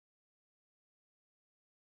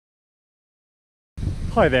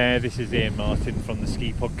Hi there, this is Ian Martin from the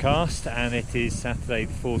Ski Podcast, and it is Saturday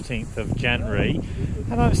the 14th of January,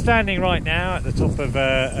 and I'm standing right now at the top of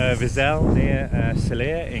Vizel near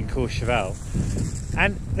Cellier in Courchevel,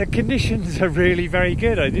 and the conditions are really very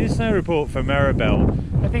good. I did a snow report for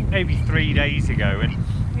Méribel, I think maybe 3 days ago, and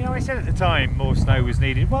you know, I said at the time more snow was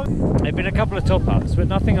needed. Well, there'd been a couple of top-ups, but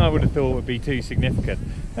nothing I would have thought would be too significant.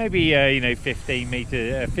 Maybe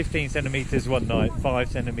 15 centimetres one night,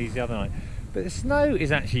 5 centimetres the other night. But the snow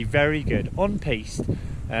is actually very good on piste,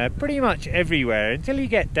 pretty much everywhere until you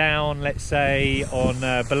get down, let's say, on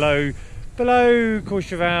below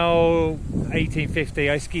Courchevel 1850.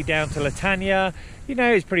 I skied down to Latania. You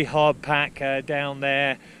know, it's pretty hard pack down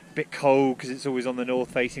there. A bit cold because it's always on the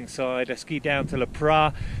north facing side. I skied down to Le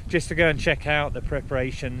Prat just to go and check out the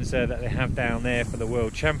preparations that they have down there for the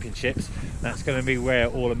World Championships. That's going to be where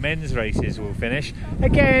all the men's races will finish.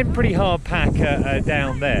 Again, pretty hard pack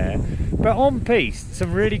down there. But on piste,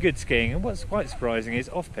 some really good skiing, and what's quite surprising is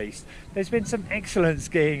off piste, there's been some excellent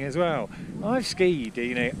skiing as well. I've skied,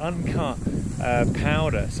 you know, uncut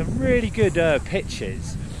powder, some really good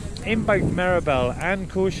pitches in both Méribel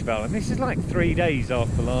and Courchevel, and this is like 3 days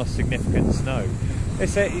after the last significant snow.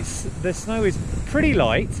 The snow is pretty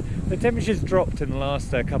light. The temperature's dropped in the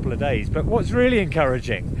last couple of days, but what's really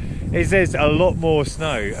encouraging is there's a lot more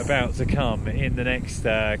snow about to come in the next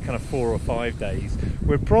kind of 4 or 5 days.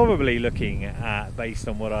 We're probably looking at, based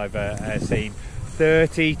on what I've seen,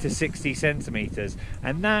 30 to 60 centimetres,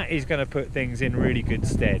 and that is going to put things in really good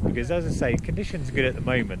stead, because as I say, conditions are good at the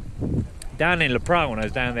moment. Down in Le Prat, when I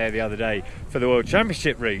was down there the other day for the World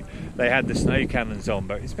Championship route, they had the snow cannons on,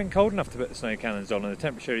 but it's been cold enough to put the snow cannons on, and the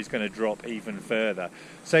temperature is going to drop even further.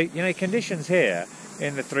 So, you know, conditions here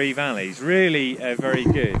in the three valleys really very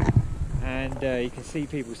good. And you can see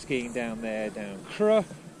people skiing down there, down Courchevel,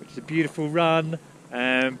 which is a beautiful run.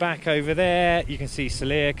 Back over there, you can see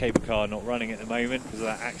Cellier, cable car not running at the moment because of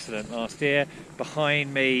that accident last year.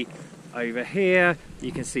 Behind me, over here,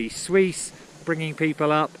 you can see Suisse bringing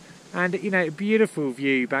people up. And, you know, beautiful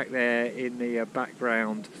view back there in the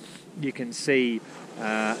background. You can see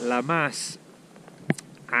La Masse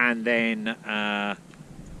and then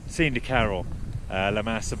Cine de Carol. La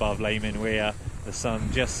Masse above Les Menuires, the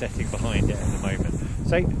sun just setting behind it at the moment.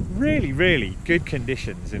 So really, really good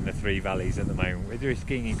conditions in the three valleys at the moment. Whether you're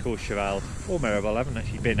skiing in Courchevel or Méribel, I haven't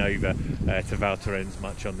actually been over to Val Thorens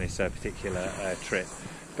much on this particular trip.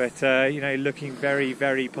 But, you know, looking very,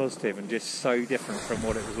 very positive and just so different from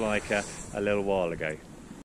what it was like a little while ago.